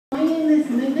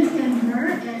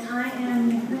and I am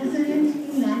the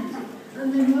president-elect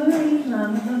of the Rotary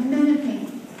Club of Menifee.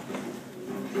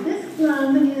 This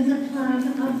club is a club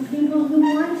of people who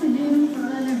want to do for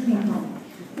other people.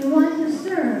 We want to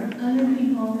serve other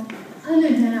people other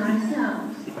than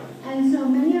ourselves. And so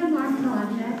many of our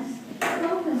projects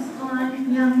focus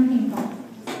on young people.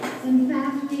 In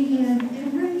fact, we give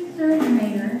every third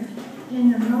grader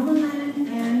in the Rogaland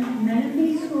and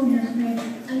Menifee School District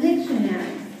a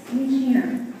dictionary each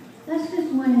year. That's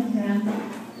just one example.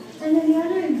 And then the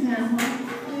other example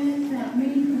is that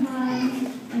we provide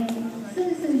a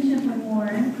citizenship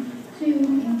award to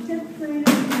a fifth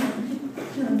grader,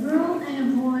 to a girl and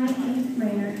a boy eighth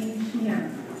grader each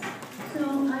year. So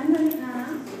I'm going to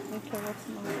ask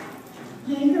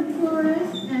Jacob Flores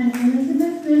and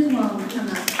Elizabeth Griswold to come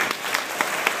up.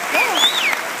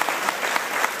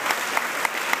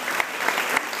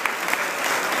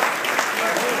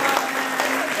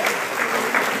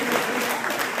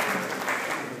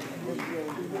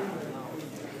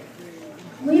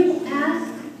 We've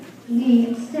asked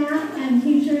the staff and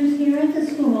teachers here at the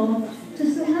school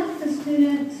to select the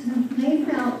students who they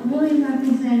felt really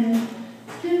represented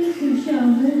students who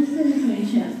show good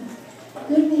citizenship,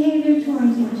 good behavior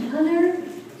towards each other,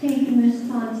 taking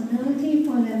responsibility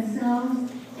for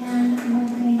themselves and what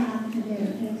they have to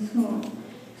do in school.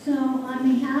 So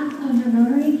on behalf of the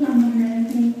Rotary Club of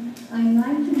Menifee, I'd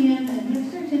like to give a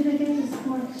gift certificate to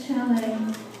Sports Chalet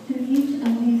to each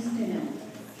of these students.